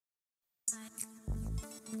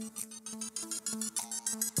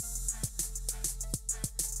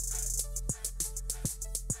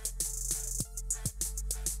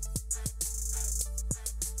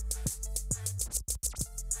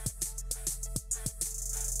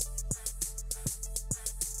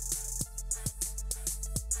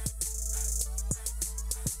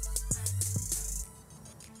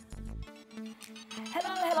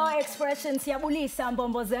Expressions yabulisa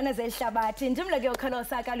mbombozana zehlabathi ndimloke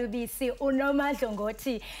uKholosa Lubisi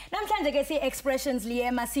unomadlongothi namhlanje ke si expressions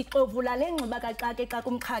liyema sixovula lengxiba kaxake xa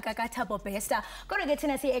kumxhaka kaThabo Bester kodwa ke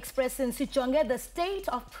thina si expressions sijonge the state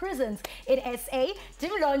of prisons in SA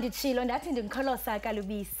ndimlo nditshilo ndathi ndimKholosa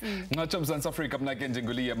Lubisi ngathi eMzantsi Afrika mna ke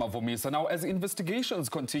ndinguliye mavumisa. Now as investigations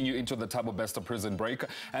continue into the Thabo Bester prison break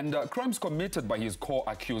and crimes committed by his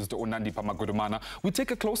co-accused Unandipha Magudumana, we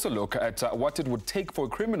take a closer look at what it would take for a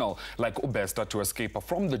criminal like Bester to escape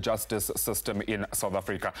from the justice system in South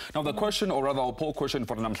Africa. Now the question, or rather our poll question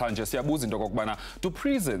for namhlanje siyabuza into kokubana, do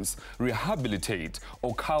prisons rehabilitate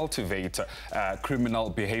or cultivate criminal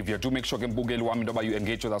behavior? Do make sure ke mbukeli wami ndoba you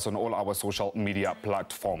engage with us on all our social media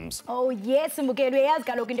platforms. Oh yes, mbukeli uyazi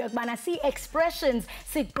kaloku into yokubana si expressions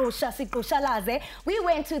siqushalaze. We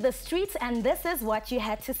went to the streets and this is what you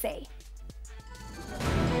had to say.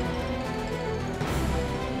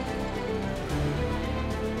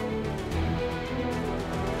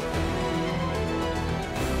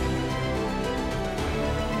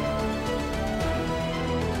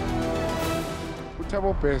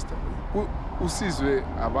 Thabo Bester usizwe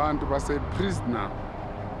abantu base prisoner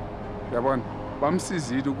yabona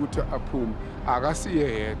bamsizile ukuthi aphume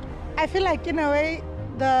akasiye yedwa. I feel like in a way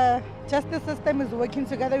the justice system is working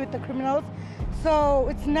together with the criminals, so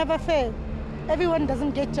it's never fair. Everyone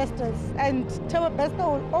doesn't get justice and Thabo Bester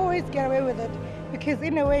will always get away with it because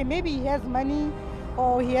in a way maybe he has money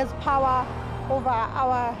or he has power over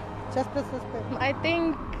our justice system. I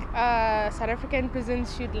think South African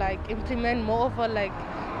prisons should implement more of a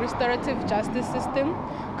restorative justice system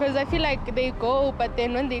because I feel like they go but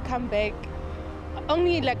then when they come back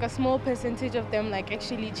only a small percentage of them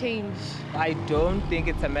actually change. I don't think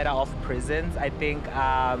it's a matter of prisons. I think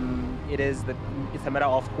it's a matter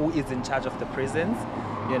of who is in charge of the prisons.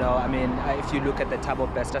 You know, I mean, if you look at the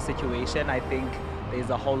Thabo Bester situation, I think there's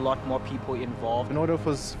a whole lot more people involved. In order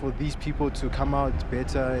for these people to come out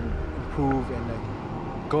better and improve and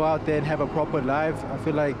go out there and have a proper life, I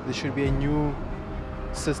feel like there should be a new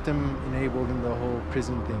system enabled in the whole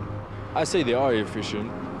prison thing. I say they are efficient.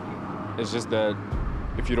 It's just that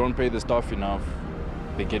if you don't pay the staff enough,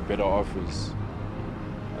 they get better offers.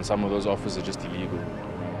 And some of those offers are just illegal.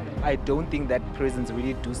 I don't think that prisons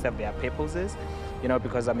really do serve their purposes, you know,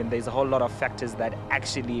 because I mean, there's a whole lot of factors that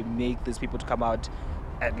actually make these people to come out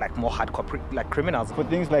more hardcore criminals. For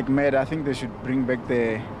things like murder, I think they should bring back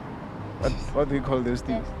the what do you call those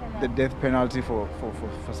things? The death penalty for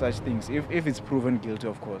such things, if it's proven guilty,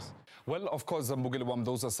 of course. Well, of course, Mbugeliwam,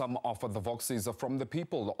 those are some of the voices from the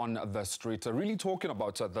people on the street, really talking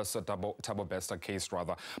about this Thabo Bester case,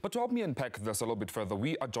 rather. But to help me unpack this a little bit further,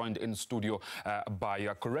 we are joined in studio by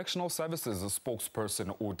Correctional Services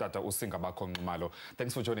spokesperson, Utata Usingabako Ngumalo.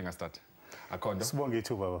 Thanks for joining us, Tat.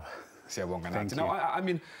 Akondo. Now, I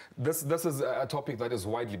mean, this is a topic that is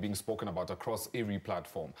widely being spoken about across every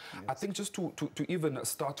platform. Yes. I think just to even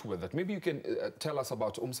start with it, maybe you can tell us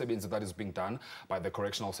about umsebenzi that is being done by the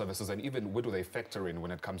correctional services and even where do they factor in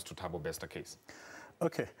when it comes to Thabo Bester case?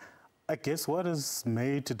 Okay. I guess what has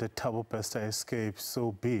made the Thabo Bester escape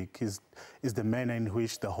so big is the manner in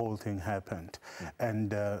which the whole thing happened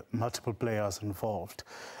and multiple players involved.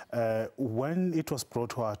 When it was brought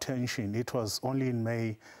to our attention, it was only in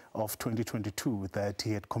May of 2022 that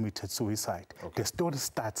he had committed suicide. Okay. The story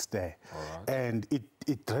starts there. Right. And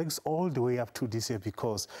it drags all the way up to this year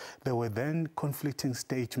because there were then conflicting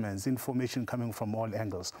statements, information coming from all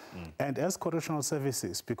angles. And as correctional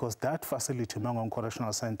services, because that facility, Mangon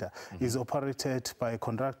Correctional Center, is operated by a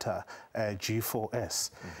contractor, G4S,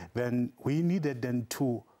 then we needed then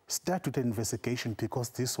to start with the investigation because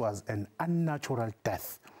this was an unnatural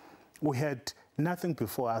death. We had nothing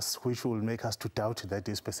before us which will make us to doubt that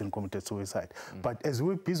this person committed suicide. But as we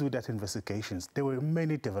were busy with that investigations, there were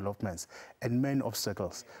many developments and many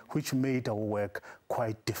obstacles which made our work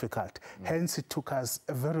quite difficult. Hence, it took us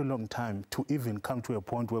a very long time to even come to a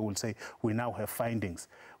point where we'll say we now have findings.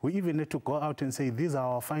 We even need to go out and say these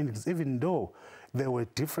are our findings, even though they were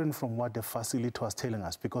different from what the facility was telling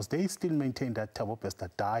us, because they still maintained that Thabo Bester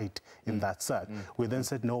died in that cell. We then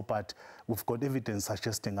said, no, but we've got evidence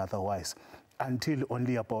suggesting otherwise. Until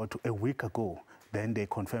only about a week ago, then they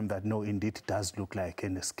confirm that no, indeed it does look like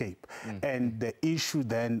an escape. And the issue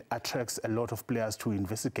then attracts a lot of players to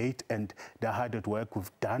investigate, and they're hard at work.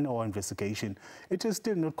 We've done our investigation. It is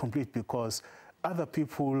still not complete because other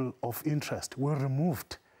people of interest were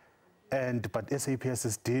removed, but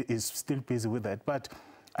SAPS is still busy with that. But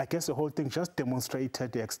I guess the whole thing just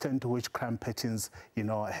demonstrated the extent to which crime patterns,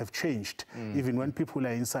 have changed. Even when people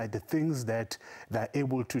are inside, the things that they're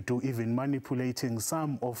able to do, even manipulating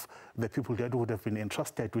some of the people that would have been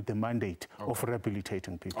entrusted with the mandate of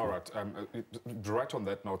rehabilitating people. All right. Right on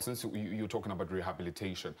that note, since you're talking about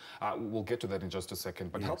rehabilitation, we'll get to that in just a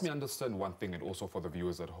second. But help me understand one thing, and also for the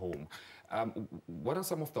viewers at home. What are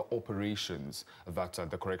some of the operations that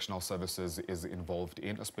the Correctional Services is involved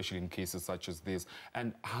in, especially in cases such as this?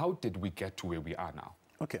 And how did we get to where we are now?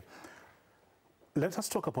 Okay. Let us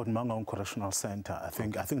talk about Mangaung Correctional Center. I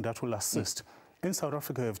think that will assist. In South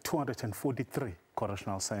Africa, you have 243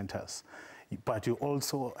 correctional centers, but you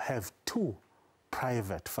also have 2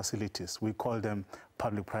 private facilities. We call them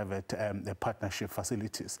public-private partnership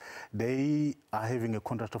facilities. They are having a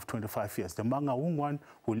contract of 25 years. The Mangaung one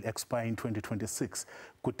will expire in 2026.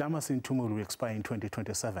 Kutamas Ntumu will expire in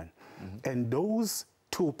 2027. And those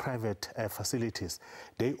 2 private facilities,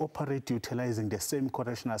 they operate utilizing the same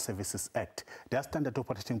Correctional Services Act. Their standard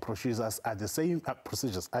operating procedures are the same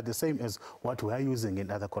as what we are using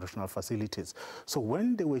in other correctional facilities. So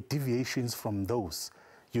when there were deviations from those,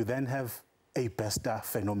 you then have a BESTA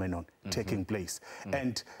phenomenon taking place.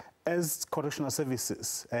 And as correctional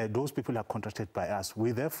services, those people are contracted by us.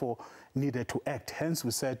 We therefore needed to act. Hence,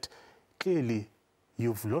 we said, clearly,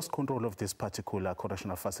 you've lost control of this particular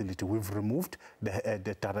correctional facility. We've removed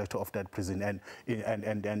the director of that prison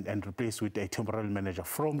and replaced with a temporary manager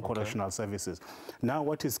from correctional services. Now,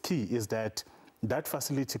 what is key is that that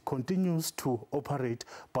facility continues to operate,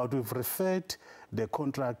 but we've referred the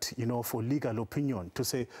contract, for legal opinion to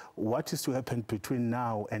say what is to happen between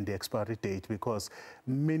now and the expiry date, because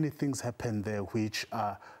many things happen there which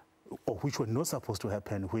were not supposed to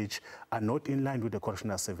happen, which are not in line with the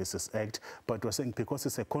Correctional Services Act. But we're saying because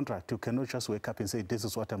it's a contract, you cannot just wake up and say, this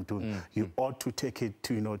is what I'm doing. You ought to take it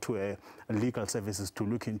to, to a legal services to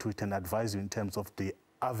look into it and advise you in terms of the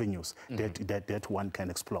avenues that one can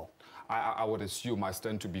explore. I would assume, I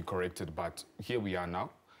stand to be corrected, but here we are now.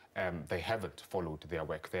 They haven't followed their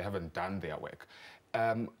work. They haven't done their work.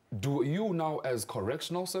 Do you now, as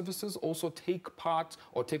correctional services, also take part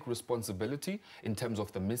or take responsibility in terms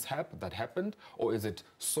of the mishap that happened, or is it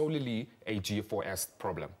solely a G4S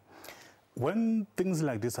problem? When things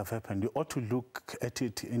like this have happened, you ought to look at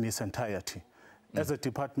it in its entirety. As a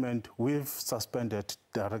department, we've suspended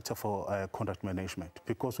the Director for Contract Management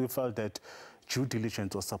because we felt that due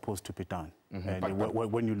diligence was supposed to be done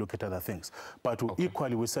when you look at other things. But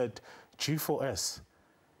equally, we said, G4S,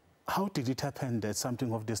 how did it happen that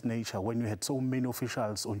something of this nature, when you had so many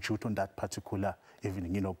officials on duty on that particular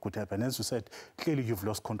evening, could happen? As you said, clearly you've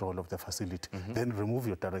lost control of the facility. Then remove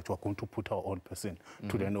your director. We're going to put our own person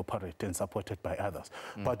to then operate and supported by others.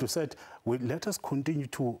 But we said, let us continue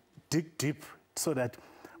to dig deep so that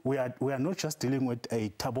we are not just dealing with a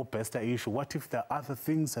Thabo Bester issue. What if there are other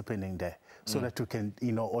things happening there? So that we can,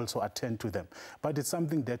 also attend to them. But it's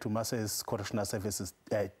something that we must say as correctional services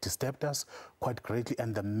disturbed us quite greatly,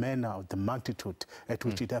 and the manner, the magnitude at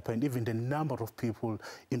which it happened, even the number of people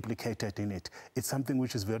implicated in it, it's something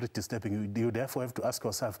which is very disturbing. You therefore have to ask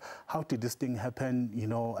yourself, how did this thing happen,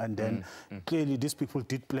 and then clearly these people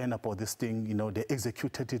did plan about this thing, they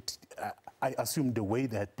executed it, I assume the way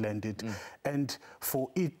they had planned it, and for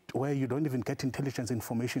it, where you don't even get intelligence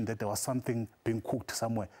information that there was something being cooked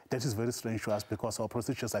somewhere, that is very strange to us, because our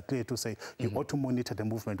procedures are clear to say you ought to monitor the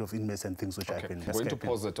movement of inmates and things which have been escaping. We're going to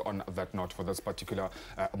pause it on that note for this particular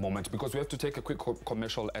moment, because we have to take a quick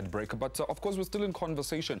commercial ad break. But of course, we're still in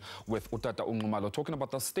conversation with Utata Unqumalo, talking about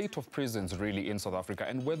the state of prisons really in South Africa,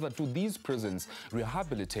 and whether do these prisons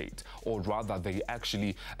rehabilitate, or rather they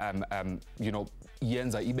actually,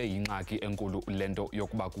 yenza ibe yingxaki enkulu lento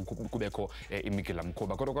yokuba kubekho imigila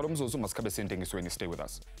mkhuba. Kodwa kwalo mzuzu masikhabe sentengisweni. Stay with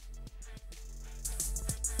us.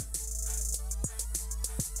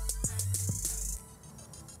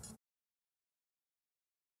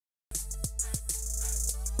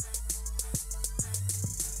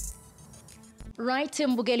 Right,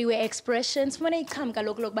 Mbugeliwe expressions. When it comes with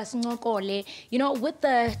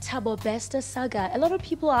the Thabo Bester saga, a lot of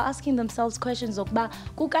people are asking themselves questions of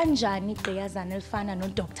kukanjani Gqiyazana elifana no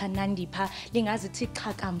Dr. Nandipha lingazithi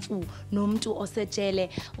qhakamfu nomuntu osejele.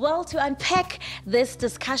 Well, to unpack this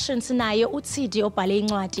discussion sinaye uTshidi obhale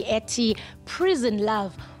incwadi ethi Prison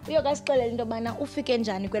Love, uyokasixelela into yobana ufike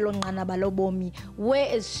njani kwelo nqanaba lobomi.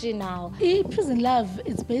 Where is she now? Prison love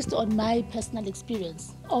is based on my personal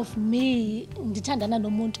experience of me ndithandana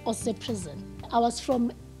nomuntu ose prison. I was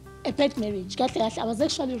from a bad marriage. I was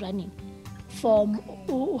actually running from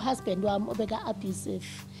husband wam obeka abusive.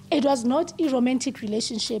 It was not a romantic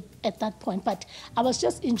relationship at that point, but I was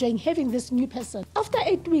just enjoying having this new person. After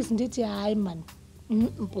 8 weeks, ndithi hayi man,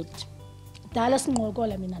 but dala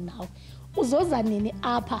sinqokola mina nawe. Uzoza nini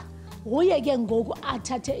apha? Uye ke ngoku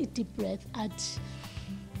athathe a deep breath athi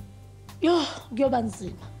yo kuyoba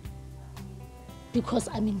nzima because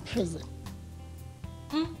I'm in prison.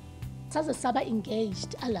 Saze saba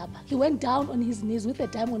engaged alaba. He went down on his knees with a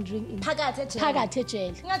diamond ring in Phakathi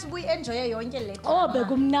ejele. Ngathi buyenjoye yonke le nto. Oh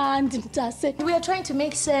bekumnandi mntase. We are trying to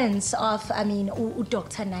make sense of,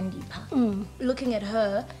 Dr. Nandipha. Looking at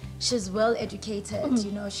her, she's well educated,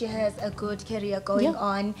 you know, she has a good career going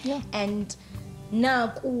on. And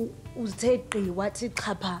now uthe wathi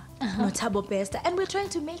chapha no Thabo Bester, and we're trying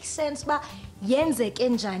to make sense ba yenzeke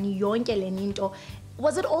njani yonke le nto.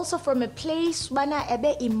 Was it also from a place bana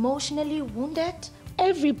ebe emotionally wounded?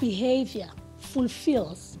 Every behavior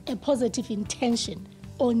fulfills a positive intention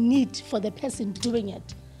or need for the person doing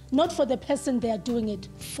it, not for the person they are doing it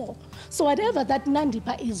for. So whatever that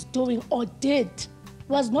Nandipha is doing or did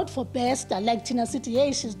was not for Bester, like Tina City,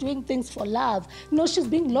 hey, she's doing things for love. No, she's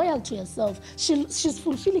being loyal to herself. She's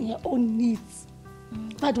fulfilling her own needs.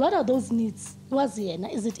 But what are those needs?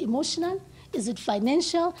 Is it emotional? Is it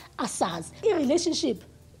financial? Asaz. A relationship,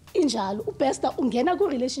 injalo, Bester ungena go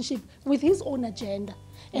relationship with his own agenda.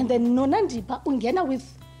 And then Nandipha ungena with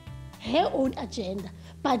her own agenda.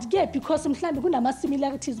 But yeah, because mhlambe kunama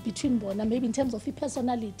similarities between bona, maybe in terms of her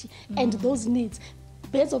personality and those needs,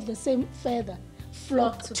 birds of the same feather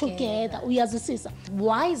flock together.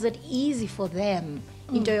 Why is it easy for them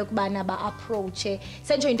into yokubana ba approach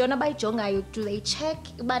senjo into nabayijongayo? Do they check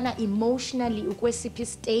bana emotionally ukwesiphi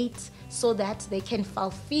state so that they can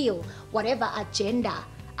fulfill whatever agenda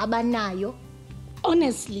abanayo?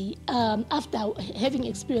 Honestly, after having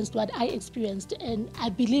experienced what I experienced, and I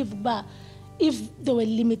believe if there were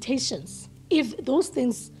limitations, if those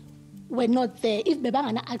things were not there, if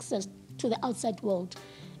bebangana access to the outside world,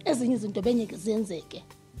 we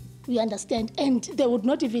understand, and they would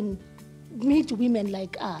not even meet women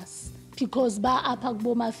like us because ba apha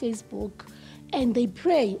kuboma Facebook and they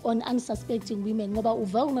prey on unsuspecting women ngoba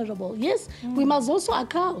vulnerable. Yes, we must also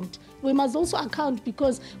account. We must also account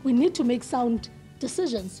because we need to make sound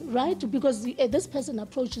decisions, right? Because this person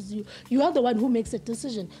approaches you, you are the one who makes a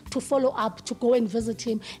decision to follow up, to go and visit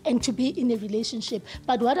him, and to be in a relationship.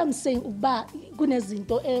 But what I'm saying,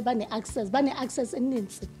 access.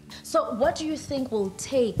 So what do you think will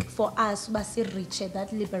take for us to reach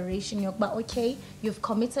that liberation? Okay, you've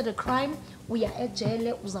committed a crime, we are at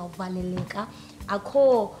jail, uzawuvaleleka.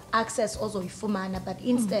 Akho access ozoyifumana, but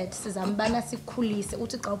instead sizambana sikhulise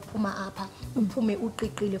uthi xa uphuma apha uphume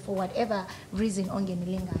uqiqile for whatever reason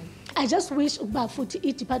ongenile ngayo. I just wish futhi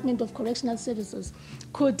i-Department of Correctional Services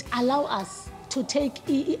could allow us to take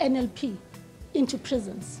NLP into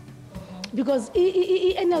prisons, because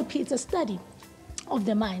NLP is a study of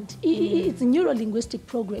the mind. It's neuro-linguistic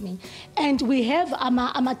programming. And we have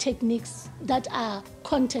AMA techniques that are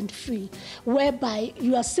content-free, whereby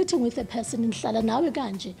you are sitting with a person in Hlala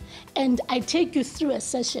Ganje, and I take you through a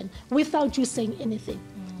session without you saying anything.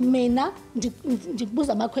 Mena, those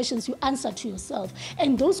are my questions you answer to yourself.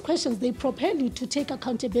 And those questions, they propel you to take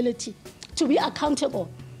accountability, to be accountable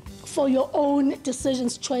for your own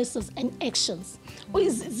decisions, choices, and actions.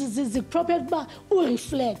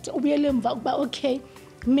 Reflect, okay,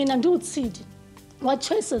 what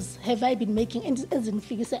choices have I been making? And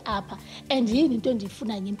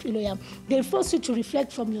they force you to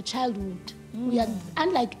reflect from your childhood. We are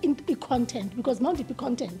unlike content, because multiple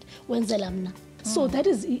content when zelamna. So that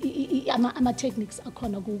is ama techniques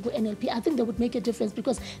akona Google NLP. I think they would make a difference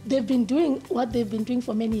because they've been doing what they've been doing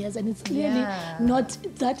for many years, and it's clearly not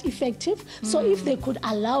that effective. So if they could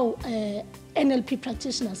allow NLP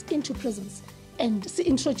practitioners into prisons and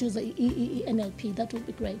introduce NLP, that would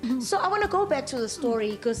be great. So I want to go back to the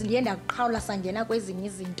story because ndienda qhawula sangena kwezinye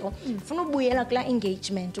izinto. Ufuna ubuyela kula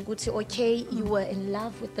engagement ukuthi okay, you were in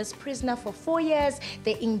love with this prisoner for 4 years.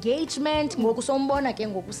 The engagement ngoku sombona ke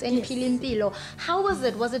ngoku seniphila impilo. How was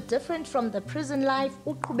it? Was it different from the prison life?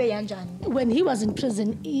 Uqhube kanjani? When he was in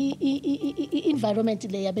prison, environment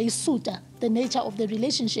leya beyisuta the nature of the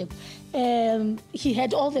relationship. He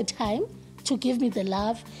had all the time to give me the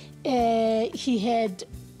love. He had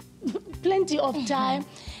plenty of time,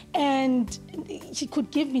 and he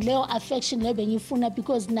could give me little affection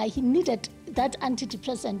because now he needed that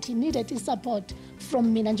antidepressant, he needed his support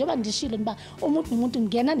from me. Njengoba ndishilo nba umuntu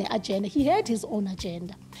ngena ne-agenda. He had his own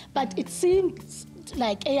agenda. But it seems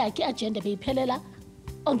like eyakhe agenda beyiphelela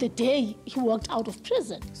on the day he walked out of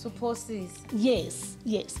prison. Supposes. Yes.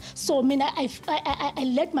 So I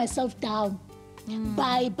let myself down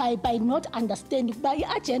by not understanding by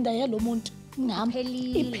agenda yalo muntu ngam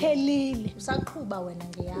iphelile. Usaqhuba wena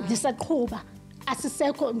ngeyakho. Ndisaqhuba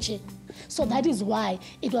asisekho nje. So that is why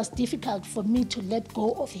it was difficult for me to let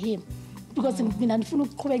go of him, because mina ndifuna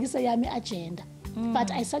ukuqhubekisa yami agenda.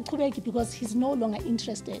 But I saqhubeki because he's no longer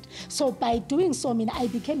interested. So by doing so, I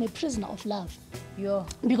became a prisoner of love.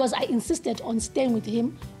 Because I insisted on staying with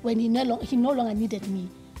him when he no longer needed me.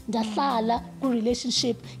 Ndahlala ku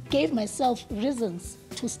relationship, gave myself reasons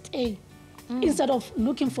to stay instead of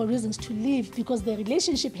looking for reasons to leave, because the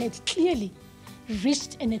relationship had clearly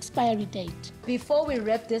reached an expiry date. Before we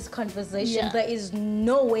wrap this conversation, there is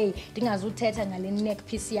no way ndingazuthetha ngale neck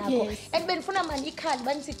piece yakho. And benifuna manje ikhali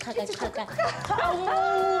banithi chaka chaka.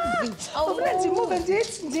 Awuve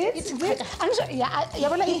ndithi. Angisho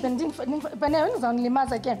yabona bana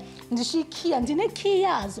ngizawunilimaza again. Ndishikhiya ndine-key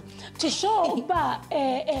yazo to show ukuba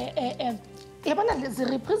yabona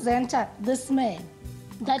zirepresenta this man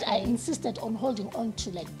that I insisted on holding on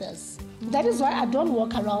to like this. That is why I don't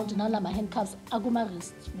walk around now my handcuffs aguma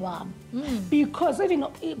wrist wam. Because even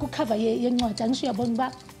cover yencwadi angisho yabona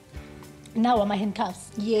ba now my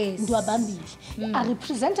handcuffs. Yes. I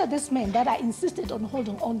represented this man that I insisted on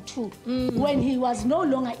holding on to when he was no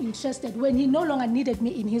longer interested, when he no longer needed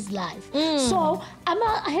me in his life. So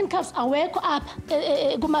ama handcuffs awekho up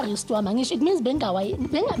kuma wrist wam angisho, it means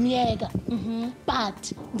bengamiyeka.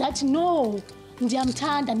 But that no,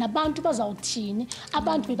 ndiyamthanda nabantu bazawuthini,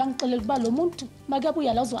 abantu bebangixelela ukuba lo muntu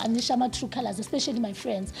makabuya la uzoanisha ama-true colors, especially my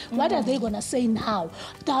friends. What are they going to say now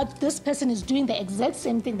that this person is doing the exact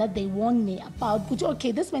same thing that they warned me about?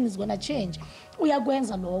 Okay, this man is going to change.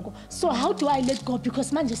 Uyakwenza lokho. So how do I let go?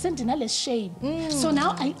 Because manje sendinale shame. So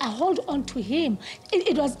now I hold on to him.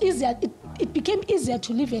 It was easier. It became easier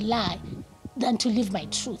to live a lie than to live my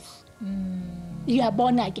truth. You are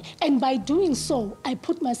born again. And by doing so, I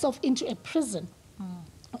put myself into a prison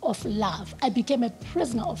of love. I became a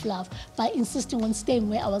prisoner of love by insisting on staying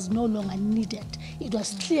where I was no longer needed. It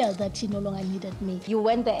was clear that he no longer needed me. You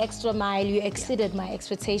went the extra mile. You exceeded my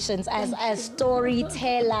expectations as a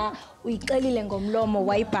storyteller.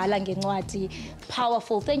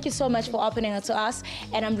 Powerful. Thank you so much for opening it to us.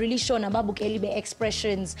 And I'm really sure Nababukeli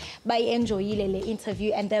expressions by enjoy the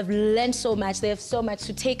interview, and they've learned so much. They have so much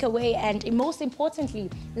to take away, and most importantly,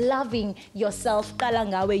 loving yourself. Well,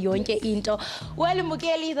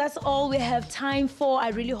 Mbukeli, that's all we have time for. I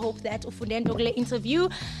really hope that ufundendo interview.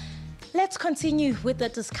 Let's continue with the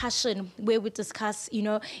discussion where we discuss,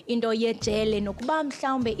 into yejele nokuba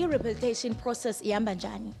mhlawumbe i-rehabilitation process ihamba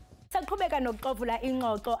njani. Saqhubeka nokuxovula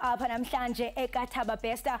ingxoxo apha namhlanje ekaThabo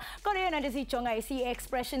Bester. Kodwa yena ndisijonga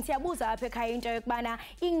isi-expression siyabuza apha ekhaya into yokubana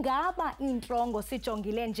ingaba intlongo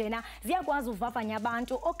sijongile njena ziyakwazi uvavanya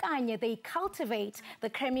abantu okanye they cultivate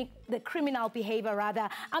the criminal behavior rather.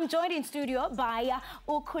 I'm joined in studio by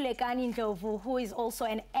uKhulekani Ndlovu, who is also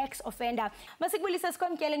an ex-offender. Masikubulise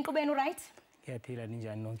sikwamkele enkqubeni, right? Ngiyaphila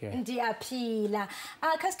ninjani nonke? Ndiyaphila.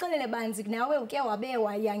 Khasixolele banzi, nawe uke wabe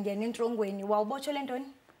wayangena entrongweni, wawubotshwe le ntoni?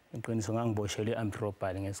 Iqiniso ngangiboshelwe armed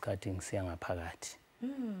robbery ngesikhathi ngisiya ngaphakathi.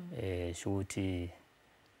 Shuthi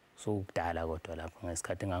sokudala kodwa lapho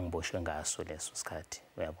ngesikhathi ngangiboshwe ngaso leso sikhathi,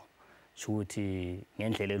 uyabo. Shuthi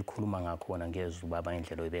ngendlela elikhuluma ngakhona ngezwe baba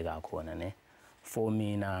ngendlela oyibeka khona ne. For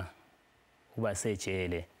mina kuba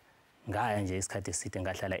sejele ngaya nje isikhathi eside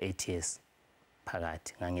ngahlala 8 years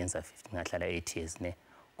phakathi, ngangenza 50 ngahlala 8 years ne.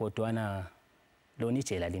 Kodwana lona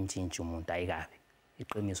ijela limtshintsha umuntu ayikabi.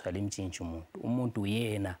 Iqiniso alimtshintsha umuntu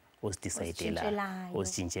yena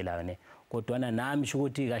ositshintshelayo ne. Kodwana nami sho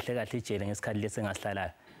ukuthi kahle kahle ijele ngesikhathi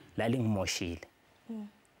lesengasihlala lalingimoshile.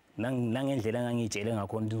 Nangendlela ngangijele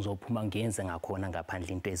ngakhona ukuthi ngizophuma ngiyenze ngakhona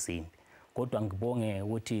ngaphandle into ezimbi. Kodwa ngibonge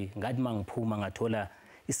ukuthi ngathi mangiphuma ngathola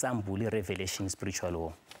isambulu revelation spiritual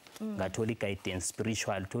war. Ngathola guidance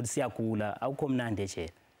spiritual, thola siyakula awukho mnandi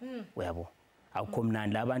ejele. Uyabo, awukho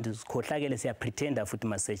mnandi labantu sikhohlakele siya pretender futhi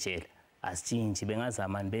masejele. Asitshintshi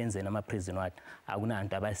bengazama benze nama-prison ward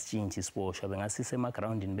akunanto abasitshintshi isiboshwa bengasise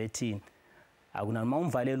emagroundini bethini akunanoma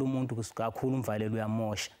umvalela umuntu kakhulu umvalela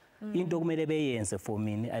uyamosha. Into okumele beyenze for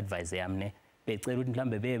mina i-advice yami ne becela ukuthi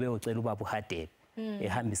mhlambe beyocela ubaba uHadebe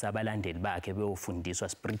ehambisa abalandeli bakhe beyofundiswa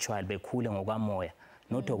spiritual bekhule ngokwamoya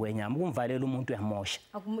not okwenyama. Ukumvalela umuntu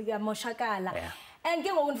uyamoshakala. And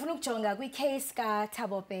ke ngoku ndifuna ukujonga kwi-case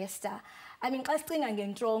kaThabo Bester. I mean, xa sicinga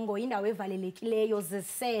ngentrongo indawo evalelekileyo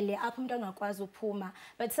zisele apho umuntu angakwazi uphuma.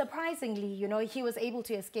 But surprisingly, you know, he was able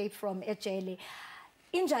to escape from ejele.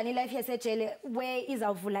 Injani life yasejele where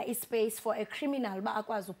izawuvula ispace for a criminal ba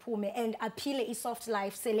akwazi uphume and aphile i-soft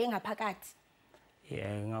life sele ngaphakathi.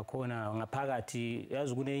 Yeah, ngakhona ngaphakathi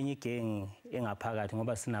yazi kunenye igeng engaphakathi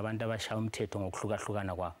ngoba sinabantu abashaya umthetho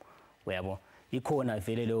ngokuhlukahlukana kwabo. Uyabo? Ikhona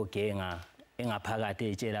vele leyo genga engaphakathi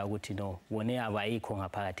etshela ukuthi no wone abayikho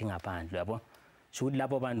ngaphakathi ngaphandle yabo. Sho ukuthi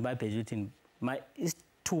lapho abantu babheke ukuthi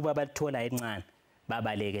isithuba balithola encane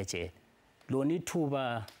babaleke ejele. Lona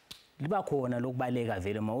ithuba liba khona lokubaleka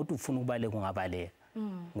vele mawuthi ufuna ukubaleka ungabaleka.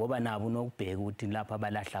 Ngoba nabo nokubheka ukuthi lapha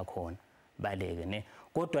abalahla khona baleke ne.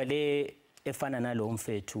 Kodwa le efana nalo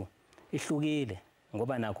mfethu ihlukile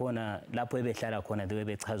ngoba nakhona lapho ebehlala khona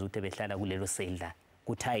bebechaza ukuthi behlala kulelo selda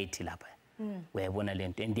kuthight lapha. Uyabona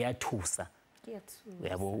lento ndiyathusa.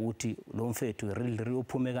 Uyabo ukuthi lo mfethu really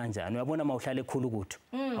uphume kanjani. Uyabona mawuhlala ekhulukuthu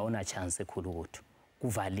awuna chance ekhulukuthu.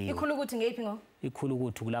 Kuvaliwe. Ikhulukuthu ngephi ngo?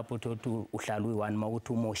 Ikhulukuthu kulapho thothi uhlala uyi1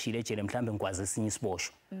 mawuthi umoshile ejele mhlambe ngikwazi esinye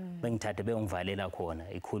isibosho. Bengithathe bengivalela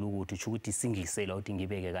khona ikhulukuthu uthi ukuthi singlisela ukuthi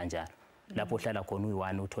ngibeke kanjalo. Lapho uhlala khona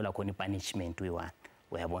uyi1 uthola khona ipunishment uyi1.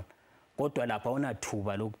 Uyabona? Kodwa lapha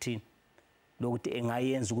unathuba lokuthi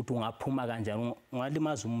engayenza ukuthi ungaphuma kanjani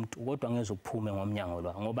ungalimaza umuntu kodwa ngeze ukuphume ngomnyango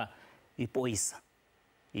lwa ngoba ipoyisa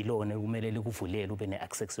ilone kumele likuvulele ube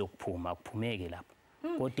neaccess yokuphuma akuphumeke lapha.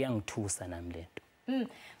 Kodwa iyangithusa nami lento.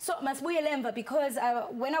 So masibuyele emva because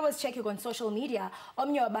when I was checking on social media,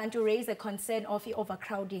 omnye wabantu raised a concern of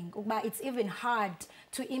overcrowding. Ukuba it's even hard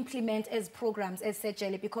to implement as programs as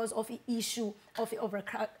sejele because of the issue of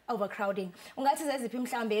overcrowding. Ungathi zeziphi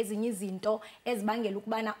mhlambe ezinye izinto ezibangela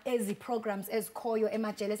ukubana ezi programs ezikhoyo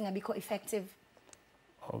emajele zingabikho effective?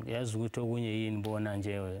 Yazi ukuthi okunye yini bona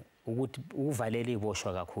nje ukuthi ukuvalela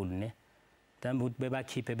iboshwa kakhulu ne. Mhlambe ukuthi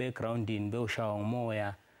bebakhiphe backgroundini bewushawa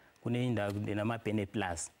ngomoya. Kunendawo namabhene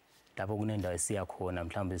plus lapho kunendawo esiya khona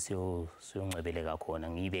mhlambe siyongcebeleka khona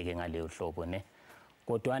ngiyibeke ngaleyo hlobo ne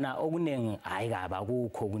kodwana okunengi hayi kaba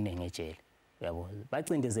kukho kunenge ejele yabo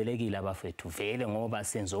bacindezelekile abafethu vele ngoba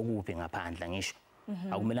senzo kuphi ngaphandla ngisho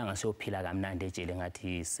akumelanga siyophila kamnandi ejele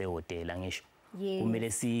ngathi sehotela ngisho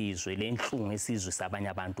kumele sizwe lenhlungu esizwe sabanye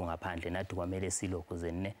abantu ngaphandle nathi kwamele silokho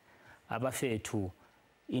zene abafethu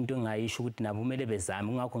into ngayisho ukuthi nabo kumele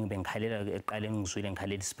bezame ngakho ngibe ngikhalela eqaleni ngizwile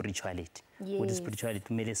ngikhalela spirituality ukuthi spirituality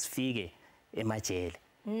kumele sifike emajele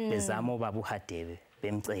bezama obaba uHadebe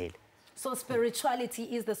bemcele. So spirituality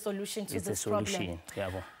is the solution to this problem.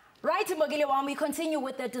 Yabo. Right, Mbogile Wam, we continue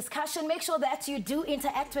with the discussion. Make sure that you do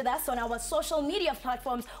interact with us on our social media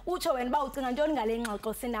platforms. Ucho and Bautinga John Galenga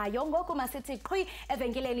Kosina Yongo Masiti Kui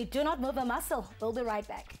Evangelini. Do not move a muscle. We'll be right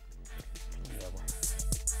back.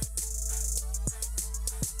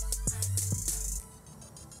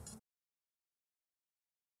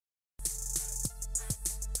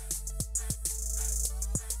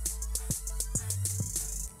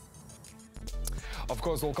 Of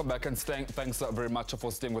course, welcome back and thanks very much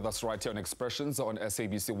for staying with us right here on Expressions on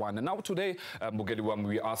SABC 1. And now today, Mbogeliwam,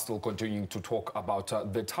 we are still continuing to talk about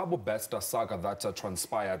the Thabo Bester saga that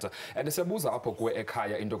transpired. And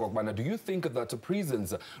do you think that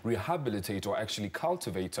prisons rehabilitate or actually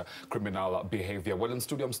cultivate criminal behavior? Well, in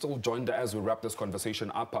studio, I'm still joined as we wrap this conversation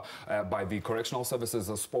up by the Correctional Services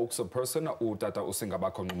spokesperson, Utata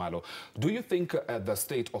Usingabako Numalo. Do you think the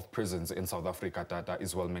state of prisons in South Africa, Tata,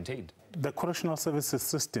 is well maintained? The Correctional Services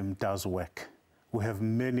system does work. We have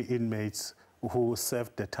many inmates who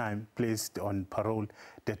served the time placed on parole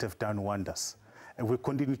that have done wonders. And we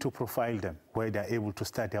continue to profile them where they're able to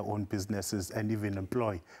start their own businesses and even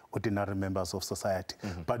employ ordinary members of society.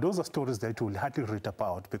 But those are stories that you will hardly read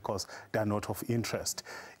about because they're not of interest.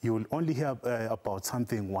 You will only hear about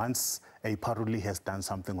something once a parolee has done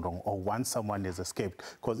something wrong or once someone has escaped.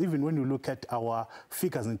 Because even when you look at our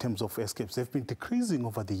figures in terms of escapes, they've been decreasing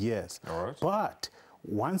over the years. But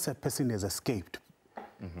once a person has escaped,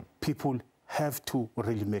 people have to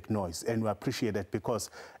really make noise, and we appreciate that because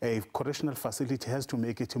a correctional facility has to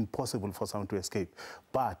make it impossible for someone to escape.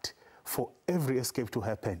 But for every escape to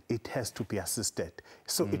happen, it has to be assisted.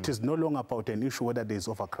 So it is no longer about an issue whether there is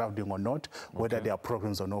overcrowding or not, whether there are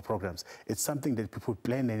programs or no programs. It's something that people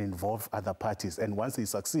plan and involve other parties, and once they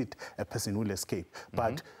succeed, a person will escape.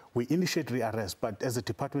 But we initiate rearrest, but as a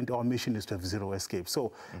department, our mission is to have zero escape.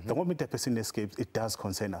 So the moment a person escapes, it does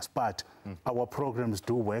concern us. But our programs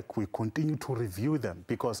do work. We continue to review them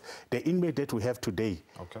because the inmate that we have today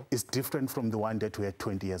is different from the one that we had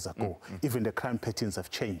 20 years ago. Even the crime patterns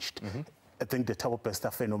have changed. I think the Thabo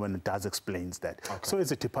Bester phenomenon does explain that. So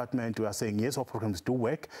as a department, we are saying, yes, our programs do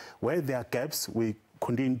work. Where there are gaps, we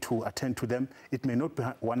continue to attend to them. It may not be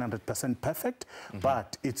 100% perfect,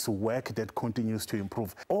 but it's work that continues to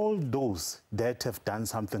improve. All those that have done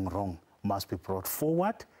something wrong must be brought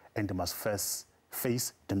forward and must first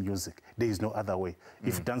face the music. There is no other way.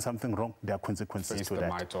 If you've done something wrong, there are consequences face to the that.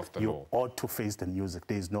 might of the you law. ought to face the music.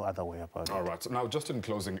 There is no other way about it. All right. Now, just in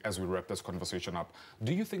closing, as we wrap this conversation up,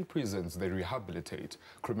 do you think prisons, they rehabilitate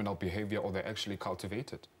criminal behavior or they actually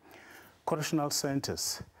cultivate it? Correctional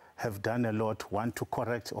centers have done a lot, one, to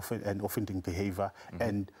correct offending behavior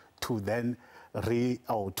and to then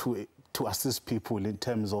to assist people in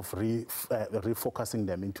terms of refocusing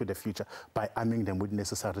them into the future by arming them with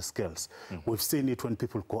necessary skills. We've seen it when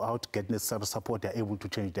people go out, get necessary support, they're able to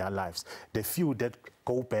change their lives. The few that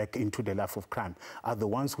go back into the life of crime are the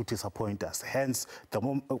ones who disappoint us. Hence, the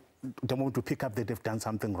moment we pick up that they've done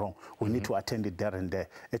something wrong, we need to attend it there and there.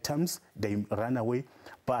 At times, they run away,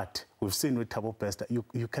 but we've seen with Thabo Bester,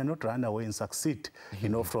 you cannot run away and succeed,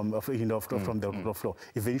 from the floor.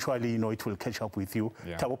 Eventually, it will catch up with you.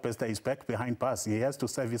 Yeah. Thabo Bester is back behind bars. He has to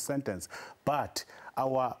serve his sentence. But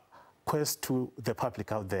our quest to the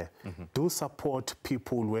public out there, do support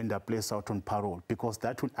people when they're placed out on parole, because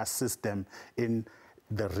that will assist them in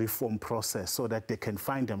the reform process so that they can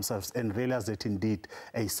find themselves and realize that indeed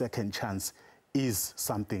a second chance is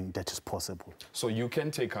something that is possible. So you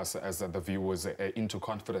can take us as the viewers into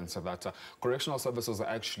confidence that correctional services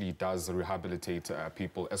actually does rehabilitate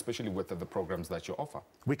people, especially with the programs that you offer.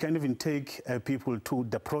 We can even take people to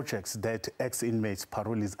the projects that ex-inmates,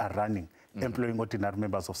 parolees are running, employing ordinary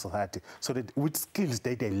members of society, so that with skills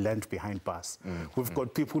that they learned behind bars. We've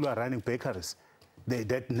got people who are running bakeries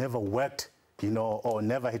that never worked, or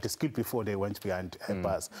never had a skill before they went behind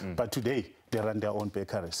bars. But today, they run their own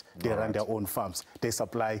bakeries. They run their own farms. They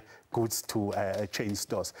supply goods to chain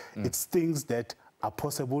stores. It's things that are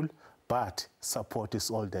possible, but support is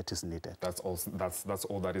all that is needed. That's all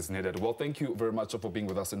that is needed. Well, thank you very much for being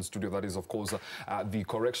with us in studio. That is, of course, the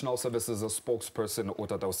Correctional Services spokesperson,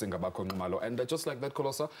 Otata Usingabako. And just like that,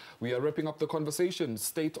 Kholosa, we are wrapping up the conversation,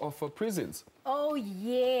 state of prisons. Oh,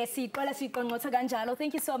 yes.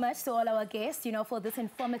 Thank you so much to all our guests, for this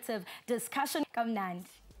informative discussion. Kamnandi.